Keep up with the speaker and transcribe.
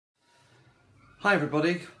Hi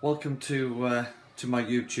everybody, welcome to my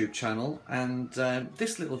YouTube channel, and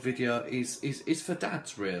this little video is for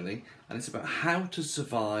dads really, and it's about how to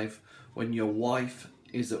survive when your wife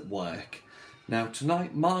is at work. Now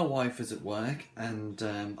tonight my wife is at work, and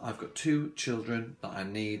I've got two children that I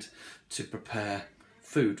need to prepare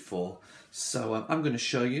food for. So I'm going to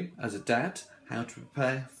show you as a dad how to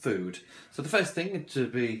prepare food. So the first thing is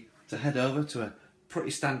to head over to a pretty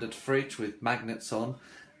standard fridge with magnets on.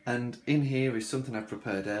 And in here is something I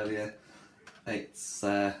prepared earlier. It's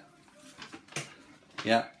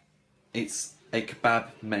it's a kebab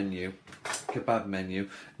menu.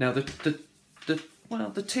 Now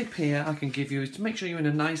the tip here I can give you is to make sure you're in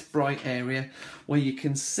a nice bright area where you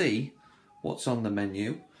can see what's on the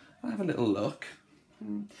menu. I'll have a little look.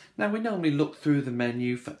 Now we normally look through the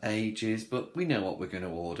menu for ages, but we know what we're going to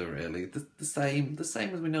order really. The same as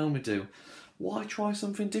we normally do. Why try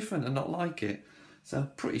something different and not like it? So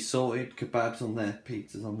pretty sorted, kebabs on there,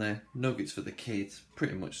 pizzas on there, nuggets for the kids,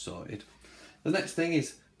 pretty much sorted. The next thing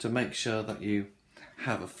is to make sure that you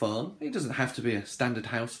have a phone. It doesn't have to be a standard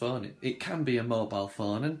house phone, it can be a mobile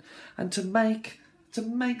phone, and to make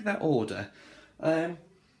that order.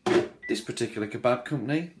 This particular kebab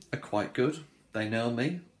company are quite good. They know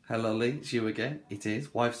me. Hello Lee, it's you again. It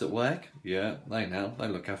is. Wife's at work? Yeah, they know, they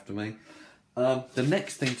look after me. The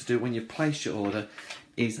next thing to do when you place your order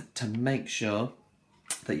is to make sure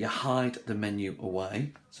that you hide the menu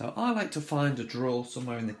away. So I like to find a drawer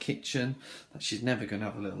somewhere in the kitchen that she's never going to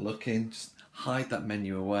have a little look in. Just hide that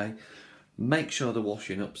menu away. Make sure the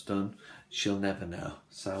washing up's done. She'll never know.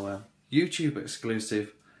 So YouTube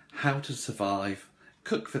exclusive, how to survive,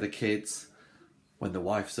 cook for the kids when the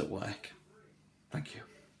wife's at work. Thank you.